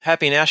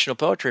Happy National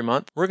Poetry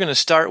Month. We're going to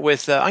start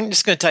with, I'm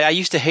just going to tell you, I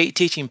used to hate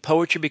teaching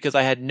poetry because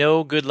I had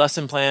no good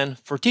lesson plan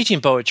for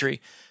teaching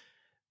poetry,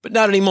 but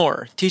not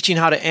anymore. Teaching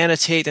how to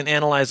annotate and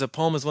analyze a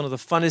poem is one of the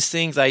funnest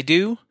things I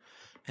do,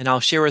 and I'll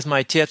share with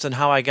my tips on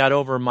how I got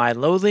over my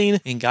loathing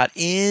and got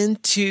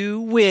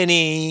into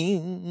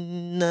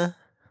winning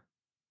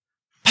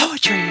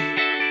poetry.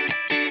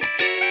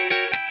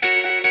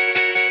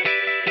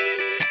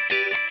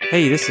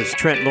 Hey, this is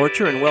Trent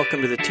Lorcher, and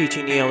welcome to the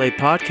Teaching ELA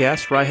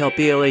podcast, where I help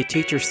ELA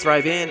teachers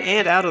thrive in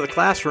and out of the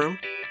classroom.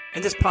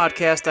 In this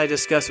podcast, I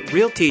discuss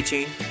real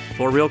teaching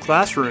for real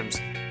classrooms.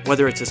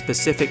 Whether it's a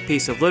specific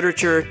piece of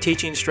literature,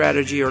 teaching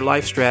strategy, or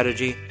life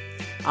strategy,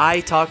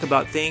 I talk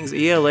about things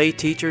ELA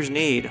teachers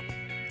need.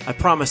 I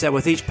promise that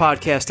with each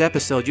podcast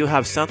episode, you'll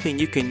have something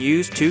you can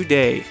use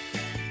today.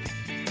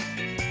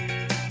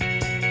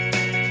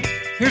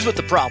 Here's what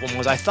the problem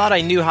was. I thought I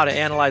knew how to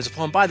analyze a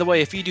poem. By the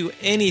way, if you do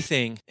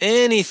anything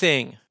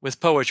with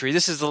poetry,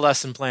 this is the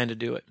lesson plan to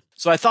do it.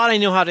 So I thought I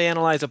knew how to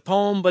analyze a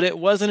poem, but it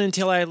wasn't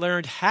until I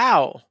learned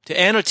how to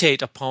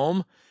annotate a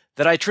poem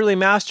that I truly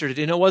mastered it.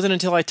 And it wasn't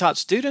until I taught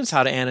students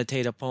how to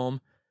annotate a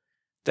poem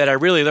that I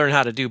really learned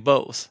how to do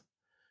both.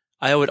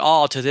 I owe it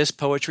all to this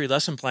poetry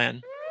lesson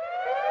plan.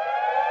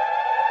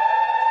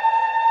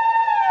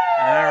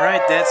 All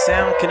right, that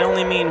sound can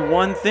only mean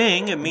one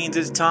thing. It means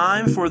it's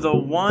time for the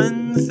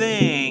one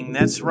thing.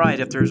 That's right.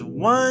 If there's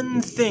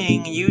one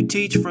thing you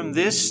teach from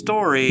this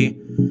story,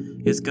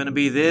 it's going to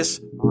be this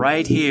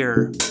right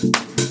here.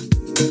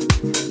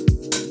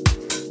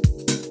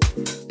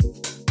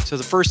 So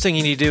the first thing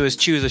you need to do is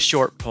choose a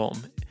short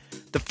poem.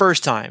 The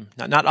first time.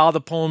 Not all the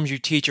poems you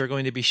teach are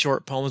going to be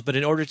short poems, but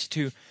in order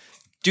to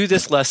do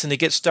this lesson, to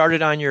get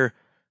started on your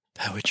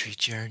poetry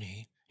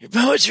journey,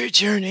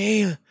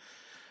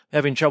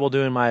 having trouble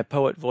doing my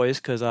poet voice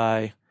because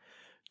I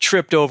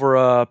tripped over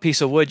a piece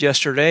of wood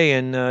yesterday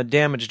and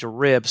damaged a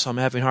rib, so I'm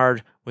having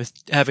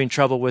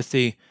trouble with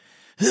the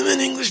I'm an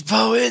English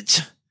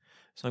poet.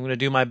 So I'm going to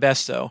do my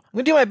best, though. I'm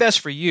going to do my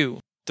best for you.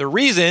 The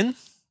reason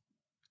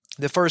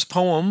the first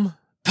poem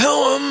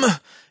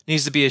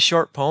needs to be a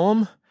short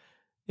poem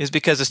is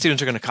because the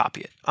students are going to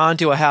copy it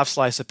onto a half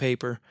slice of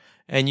paper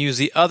and use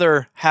the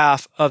other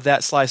half of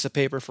that slice of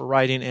paper for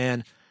writing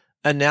and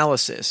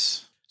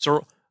analysis.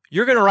 So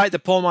you're going to write the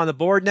poem on the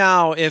board.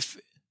 Now, if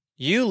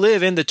you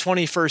live in the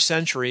 21st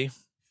century,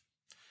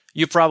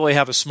 you probably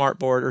have a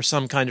smartboard or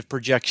some kind of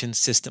projection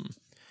system.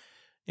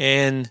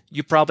 And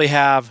you probably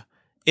have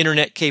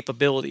internet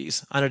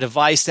capabilities on a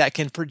device that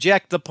can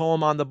project the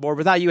poem on the board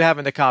without you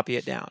having to copy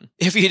it down.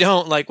 If you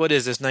don't, what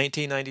is this,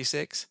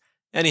 1996?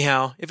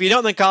 Anyhow, if you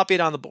don't, then copy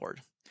it on the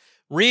board.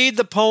 Read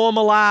the poem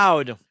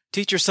aloud.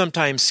 Teachers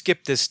sometimes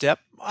skip this step.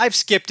 I've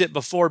skipped it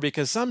before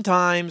because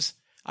sometimes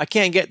I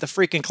can't get the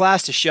freaking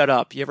class to shut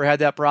up. You ever had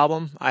that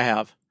problem? I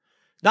have.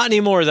 Not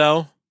anymore,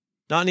 though.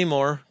 Not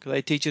anymore, because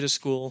I teach at a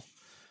school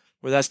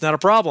where that's not a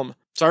problem.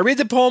 So I read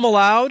the poem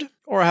aloud,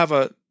 or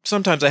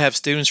sometimes I have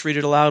students read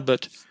it aloud,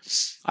 but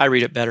I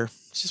read it better.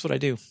 It's just what I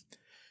do.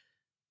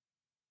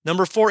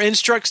 Number 4,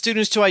 instruct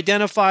students to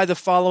identify the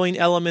following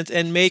elements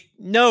and make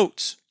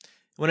notes.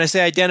 When I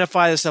say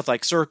identify, the stuff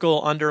like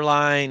circle,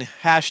 underline,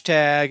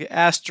 hashtag,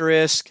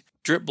 asterisk,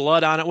 drip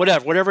blood on it,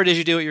 whatever it is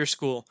you do at your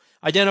school.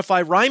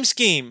 Identify rhyme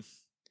scheme.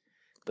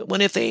 But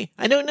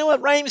I don't know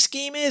what rhyme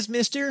scheme is,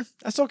 mister.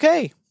 That's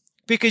okay.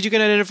 Because you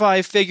can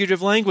identify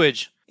figurative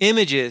language,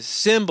 images,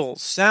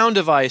 symbols, sound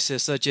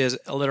devices such as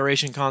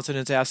alliteration,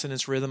 consonants,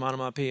 assonance, rhythm,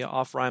 onomatopoeia,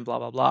 off rhyme, blah,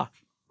 blah, blah.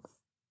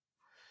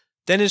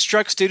 Then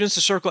instruct students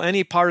to circle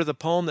any part of the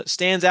poem that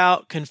stands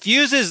out,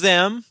 confuses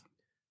them,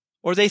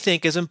 or they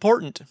think is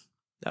important.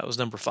 That was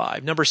number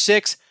 5. Number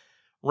 6,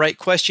 write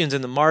questions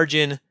in the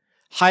margin,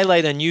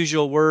 highlight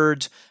unusual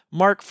words,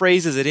 mark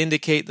phrases that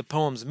indicate the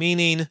poem's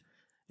meaning.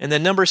 And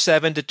then number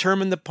 7,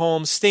 determine the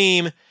poem's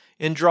theme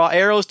and draw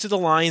arrows to the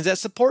lines that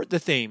support the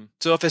theme.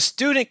 So if a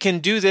student can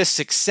do this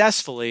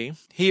successfully,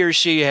 he or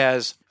she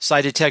has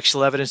cited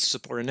textual evidence to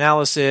support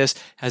analysis,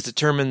 has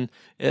determined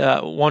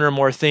one or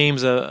more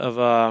themes of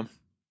a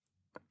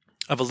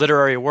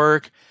literary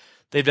work.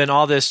 They've done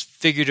all this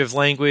figurative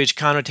language,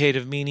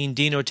 connotative meaning,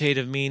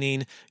 denotative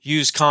meaning,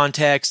 use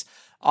context,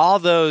 all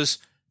those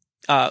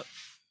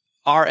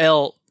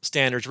RL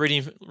standards,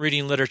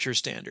 reading literature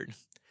standard.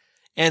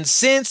 And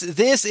since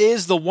this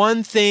is the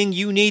one thing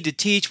you need to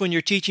teach when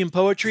you're teaching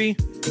poetry,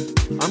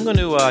 I'm going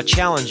to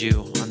challenge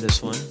you on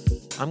this one.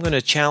 I'm going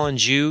to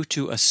challenge you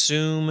to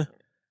assume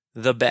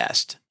the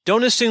best.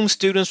 Don't assume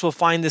students will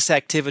find this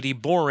activity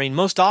boring.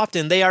 Most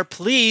often, they are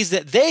pleased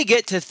that they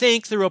get to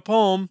think through a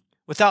poem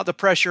without the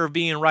pressure of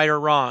being right or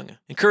wrong.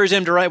 Encourage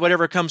them to write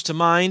whatever comes to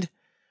mind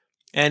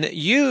and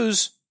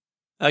use,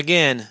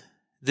 again,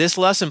 this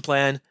lesson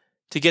plan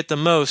to get the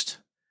most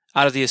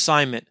out of the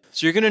assignment.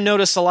 So you're going to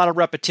notice a lot of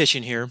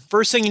repetition here.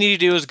 First thing you need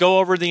to do is go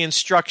over the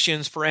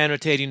instructions for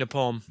annotating a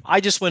poem.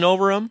 I just went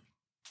over them.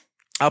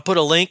 I'll put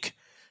a link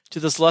to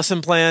this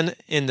lesson plan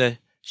in the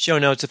show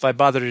notes. If I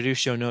bother to do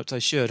show notes, I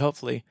should,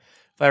 hopefully.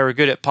 If I were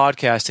good at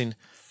podcasting,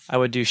 I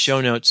would do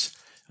show notes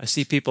I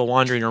see people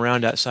wandering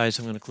around outside,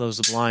 so I'm going to close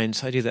the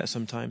blinds. I do that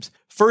sometimes.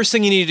 First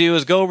thing you need to do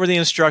is go over the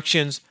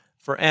instructions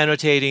for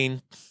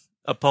annotating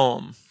a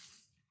poem.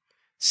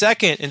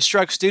 Second,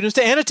 instruct students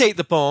to annotate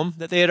the poem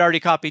that they had already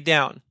copied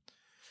down.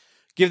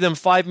 Give them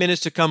 5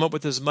 minutes to come up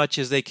with as much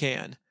as they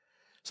can.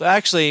 So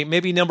actually,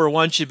 maybe number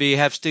 1 should be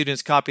have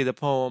students copy the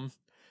poem.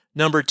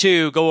 Number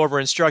 2, go over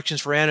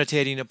instructions for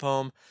annotating a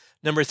poem.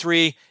 Number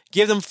 3,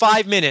 give them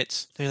 5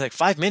 minutes. And you're like,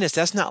 5 minutes?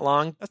 That's not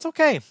long. That's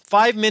okay.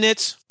 5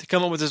 minutes to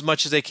come up with as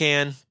much as they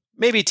can.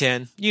 Maybe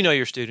 10. You know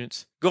your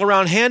students. Go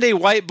around, hand a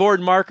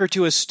whiteboard marker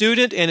to a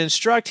student and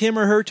instruct him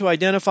or her to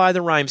identify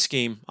the rhyme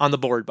scheme on the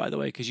board, by the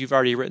way, because you've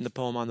already written the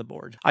poem on the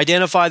board.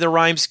 Identify the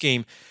rhyme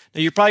scheme.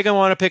 Now, you're probably going to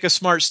want to pick a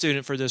smart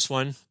student for this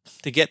one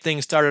to get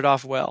things started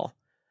off well.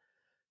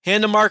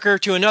 Hand a marker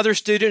to another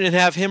student and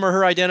have him or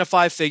her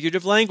identify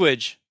figurative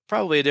language.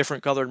 Probably a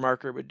different colored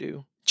marker would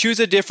do. Choose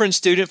a different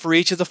student for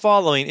each of the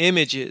following: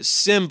 images,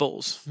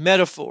 symbols,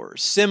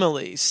 metaphors,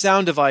 similes,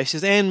 sound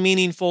devices, and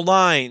meaningful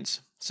lines.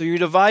 So you're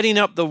dividing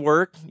up the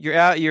work.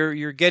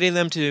 You're getting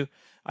them to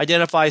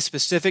identify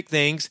specific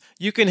things.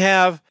 You can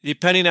have,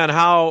 depending on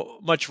how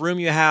much room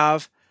you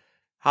have,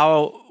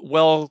 how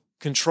well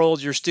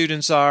controlled your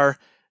students are,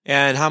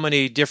 and how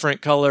many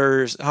different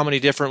colors, how many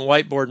different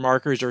whiteboard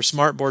markers or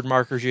smartboard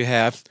markers you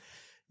have.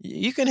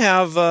 You can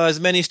have as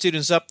many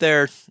students up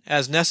there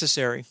as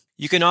necessary.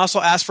 You can also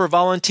ask for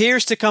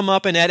volunteers to come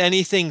up and add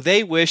anything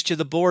they wish to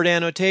the board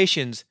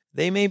annotations.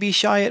 They may be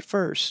shy at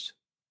first.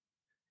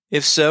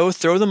 If so,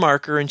 throw the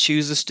marker and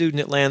choose the student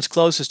it lands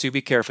closest to.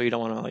 Be careful, you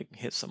don't want to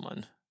hit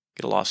someone,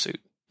 get a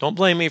lawsuit. Don't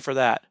blame me for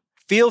that.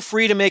 Feel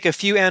free to make a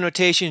few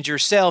annotations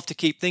yourself to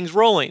keep things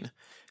rolling.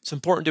 It's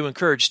important to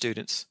encourage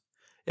students.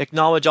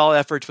 Acknowledge all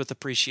efforts with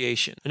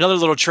appreciation. Another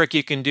little trick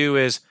you can do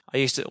is,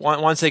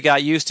 once they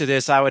got used to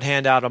this, I would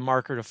hand out a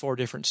marker to 4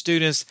 different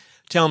students,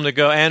 tell them to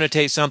go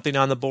annotate something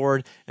on the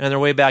board, and on their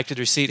way back to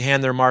their seat,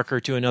 hand their marker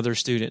to another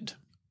student.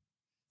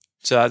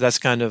 So it's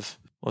kind of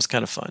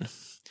fun.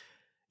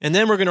 And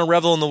then we're going to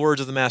revel in the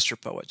words of the master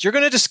poets. You're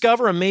going to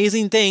discover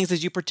amazing things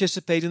as you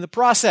participate in the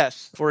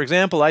process. For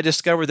example, I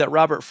discovered that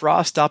Robert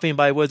Frost stopping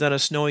by woods on a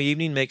snowy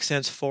evening makes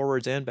sense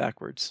forwards and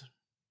backwards.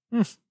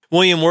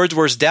 William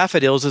Wordsworth's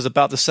Daffodils is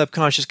about the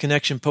subconscious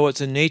connection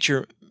poets and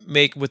nature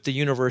make with the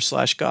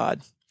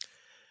universe/God.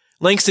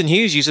 Langston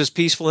Hughes uses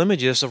peaceful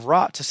images of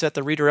rot to set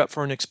the reader up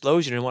for an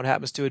explosion in What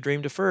Happens to a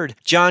Dream Deferred.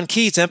 John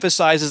Keats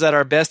emphasizes that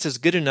our best is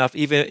good enough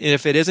even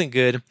if it isn't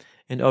good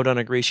in Ode on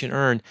a Grecian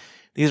Urn.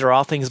 These are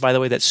all things, by the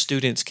way, that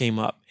students came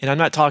up. And I'm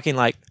not talking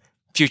like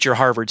future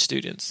Harvard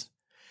students.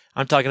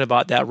 I'm talking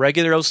about that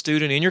regular old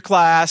student in your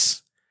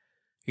class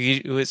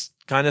who is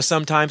kind of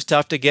sometimes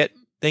tough to get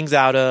things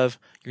out of.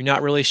 You're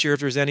not really sure if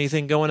there's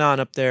anything going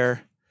on up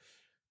there.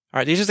 All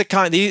right, these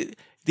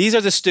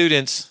are the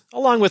students,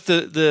 along with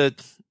the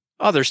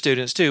other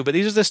students too, but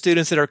these are the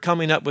students that are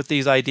coming up with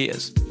these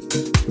ideas.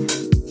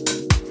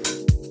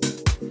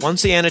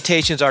 Once the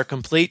annotations are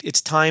complete, it's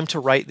time to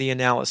write the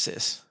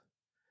analysis.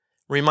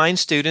 Remind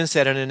students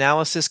that an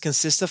analysis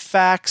consists of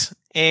facts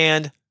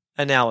and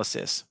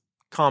analysis,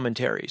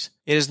 commentaries.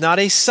 It is not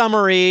a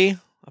summary.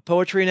 A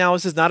poetry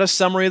analysis is not a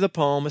summary of the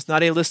poem. It's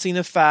not a listing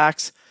of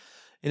facts.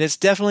 And it's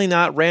definitely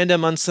not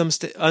random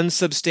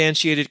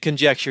unsubstantiated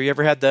conjecture. You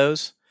ever had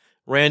those?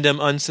 Random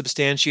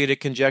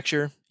unsubstantiated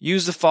conjecture?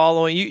 Use the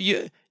following.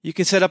 You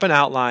can set up an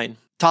outline.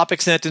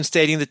 Topic sentence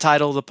stating the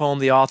title of the poem,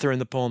 the author,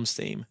 and the poem's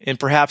theme. And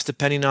perhaps,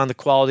 depending on the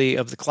quality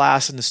of the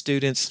class and the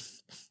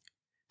students,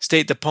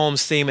 state the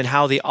poem's theme and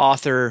how the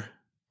author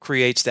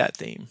creates that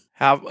theme.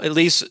 At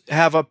least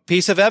have a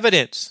piece of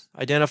evidence.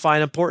 Identify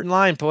an important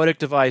line, poetic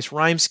device,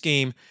 rhyme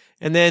scheme,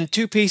 and then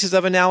 2 pieces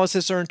of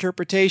analysis or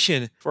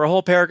interpretation. For a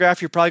whole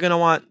paragraph, you're probably going to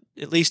want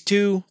at least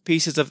 2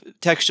 pieces of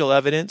textual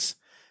evidence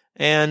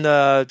and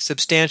a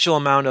substantial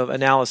amount of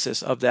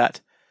analysis of that.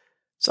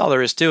 That's all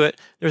there is to it.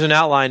 There's an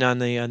outline on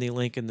the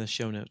link in the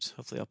show notes.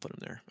 Hopefully I'll put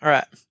them there. All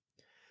right.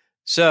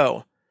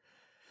 So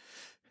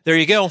there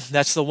you go.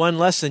 That's the one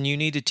lesson you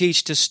need to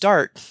teach to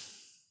start.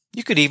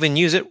 You could even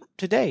use it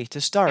today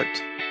to start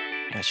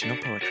National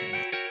Poetry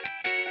Month.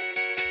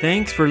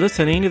 Thanks for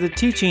listening to the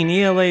Teaching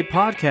ELA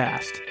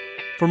podcast.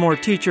 For more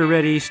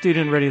teacher-ready,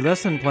 student-ready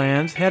lesson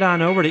plans, head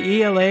on over to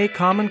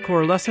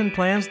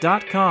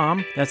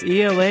elacommoncorelessonplans.com. That's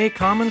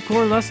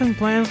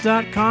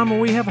elacommoncorelessonplans.com, where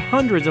we have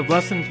hundreds of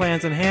lesson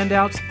plans and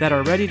handouts that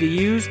are ready to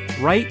use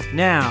right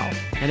now.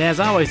 And as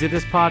always, if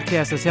this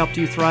podcast has helped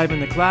you thrive in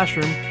the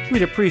classroom,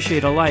 we'd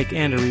appreciate a like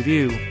and a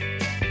review.